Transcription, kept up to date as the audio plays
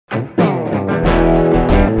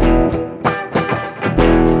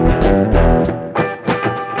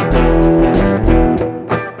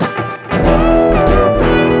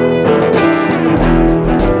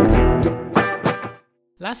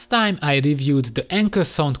time I reviewed the Anker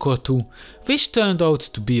SoundCore 2, which turned out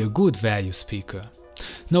to be a good value speaker.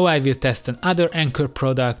 Now I will test another Anker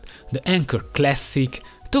product, the Anker Classic,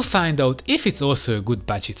 to find out if it's also a good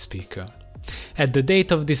budget speaker. At the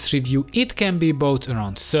date of this review it can be bought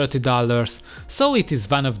around $30, so it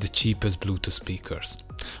is one of the cheapest Bluetooth speakers.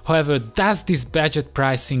 However, does this budget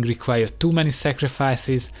pricing require too many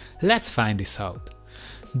sacrifices? Let's find this out.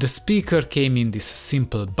 The speaker came in this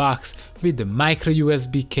simple box with a micro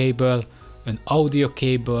USB cable, an audio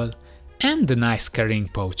cable and a nice carrying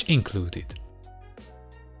pouch included.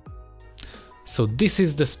 So this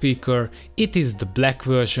is the speaker, it is the black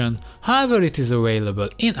version, however it is available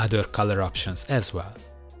in other color options as well.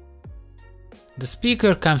 The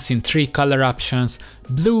speaker comes in 3 color options: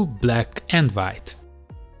 blue, black and white.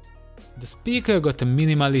 The speaker got a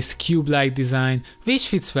minimalist cube-like design which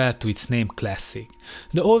fits well to its name Classic.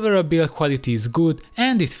 The overall build quality is good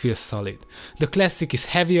and it feels solid. The Classic is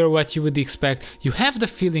heavier what you would expect, you have the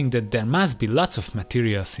feeling that there must be lots of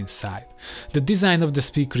materials inside. The design of the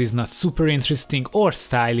speaker is not super interesting or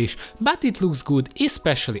stylish, but it looks good,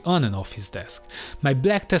 especially on an office desk. My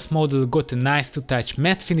black test model got a nice to touch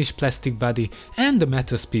matte finish plastic body and the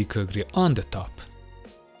metal speaker grill on the top.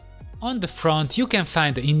 On the front you can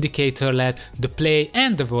find the indicator LED, the play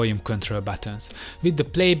and the volume control buttons. With the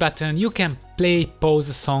play button you can play, pause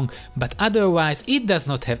a song, but otherwise it does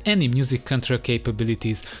not have any music control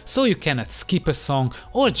capabilities, so you cannot skip a song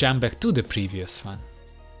or jump back to the previous one.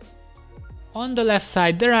 On the left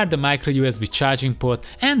side there are the micro USB charging port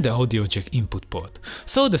and the audio jack input port,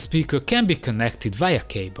 so the speaker can be connected via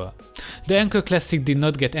cable. The Anker Classic did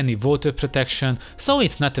not get any water protection, so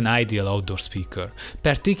it's not an ideal outdoor speaker,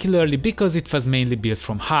 particularly because it was mainly built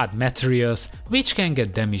from hard materials, which can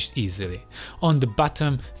get damaged easily. On the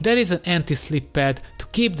bottom there is an anti-slip pad to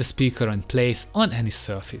keep the speaker in place on any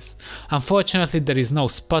surface. Unfortunately there is no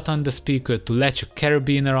spot on the speaker to latch a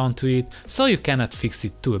carabiner onto it, so you cannot fix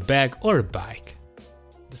it to a bag or a bike.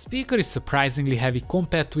 The speaker is surprisingly heavy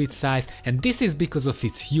compared to its size, and this is because of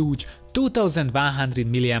its huge 2100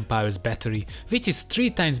 mAh battery, which is 3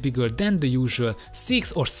 times bigger than the usual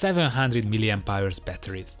 600 or 700 mAh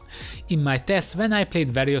batteries. In my test, when I played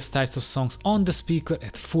various types of songs on the speaker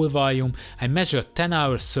at full volume, I measured 10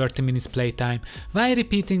 hours 30 minutes playtime. While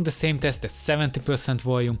repeating the same test at 70%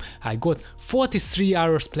 volume, I got 43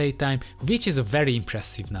 hours playtime, which is a very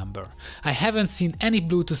impressive number. I haven't seen any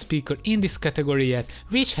Bluetooth speaker in this category yet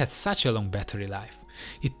which had such a long battery life.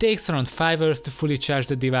 It takes around 5 hours to fully charge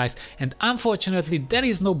the device, and unfortunately there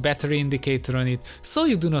is no battery indicator on it, so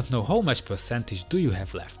you do not know how much percentage do you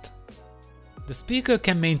have left. The speaker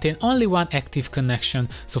can maintain only one active connection,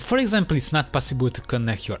 so for example it's not possible to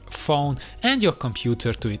connect your phone and your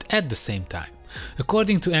computer to it at the same time.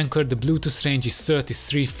 According to Anker, the Bluetooth range is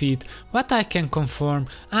 33 feet, what I can confirm,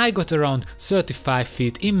 I got around 35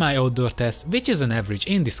 feet in my outdoor test, which is an average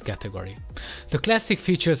in this category. The Classic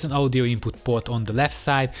features an audio input port on the left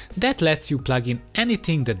side that lets you plug in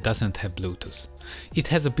anything that doesn't have Bluetooth. It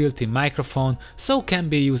has a built-in microphone, so can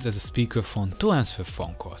be used as a speakerphone to answer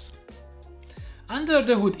phone calls. Under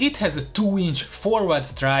the hood it has a 2-inch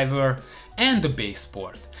forwards driver and a bass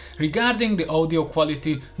port. Regarding the audio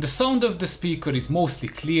quality, the sound of the speaker is mostly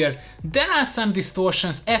clear. There are some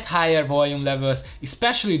distortions at higher volume levels,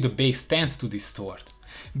 especially the bass tends to distort.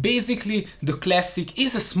 Basically, the Classic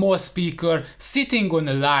is a small speaker sitting on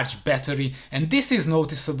a large battery, and this is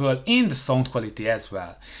noticeable in the sound quality as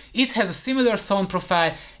well. It has a similar sound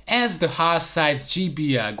profile as the half-size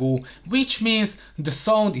JBL Go, which means the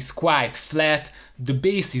sound is quite flat, the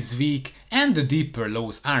bass is weak and the deeper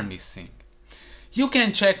lows are missing. You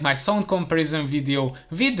can check my sound comparison video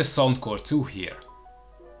with the SoundCore 2 here.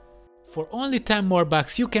 For only 10 more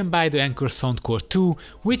bucks you can buy the Anker SoundCore 2,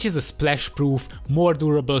 which is a splash-proof, more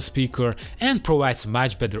durable speaker and provides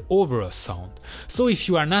much better overall sound. So if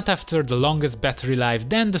you are not after the longest battery life,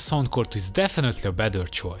 then the SoundCore 2 is definitely a better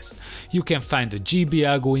choice. You can find the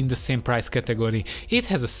JBL Go in the same price category, it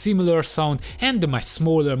has a similar sound and a much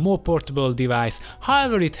smaller, more portable device,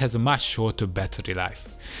 however it has a much shorter battery life.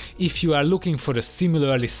 If you are looking for a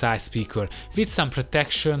similarly sized speaker with some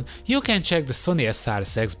protection, you can check the Sony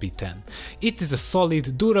SRS XB10. It is a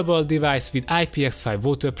solid, durable device with IPX5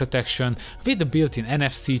 water protection, with a built-in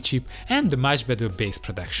NFC chip and a much better bass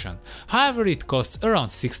protection. However, it costs around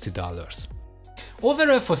 $60.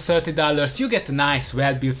 Overall for $30 you get a nice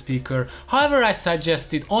well-built speaker, however I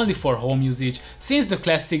suggest it only for home usage since the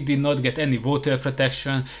Classic did not get any water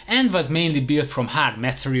protection and was mainly built from hard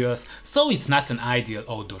materials, so it's not an ideal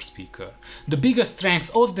outdoor speaker. The biggest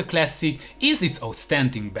strength of the Classic is its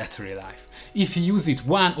outstanding battery life. If you use it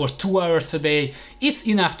 1 or 2 hours a day, it's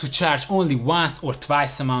enough to charge only once or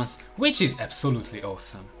twice a month, which is absolutely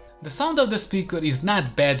awesome. The sound of the speaker is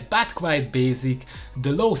not bad but quite basic.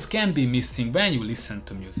 The lows can be missing when you listen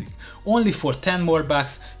to music. Only for 10 more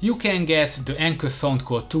bucks you can get the Anker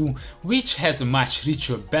SoundCore 2, which has a much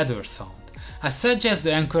richer, better sound. I suggest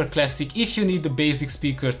the Anker Classic if you need a basic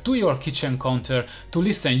speaker to your kitchen counter to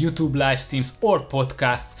listen YouTube live streams or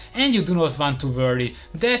podcasts and you do not want to worry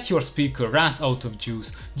that your speaker runs out of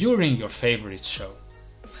juice during your favorite show.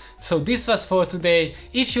 So this was for today.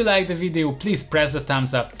 If you liked the video, please press the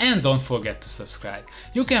thumbs up and don't forget to subscribe.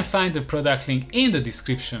 You can find the product link in the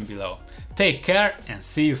description below. Take care and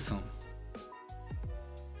see you soon.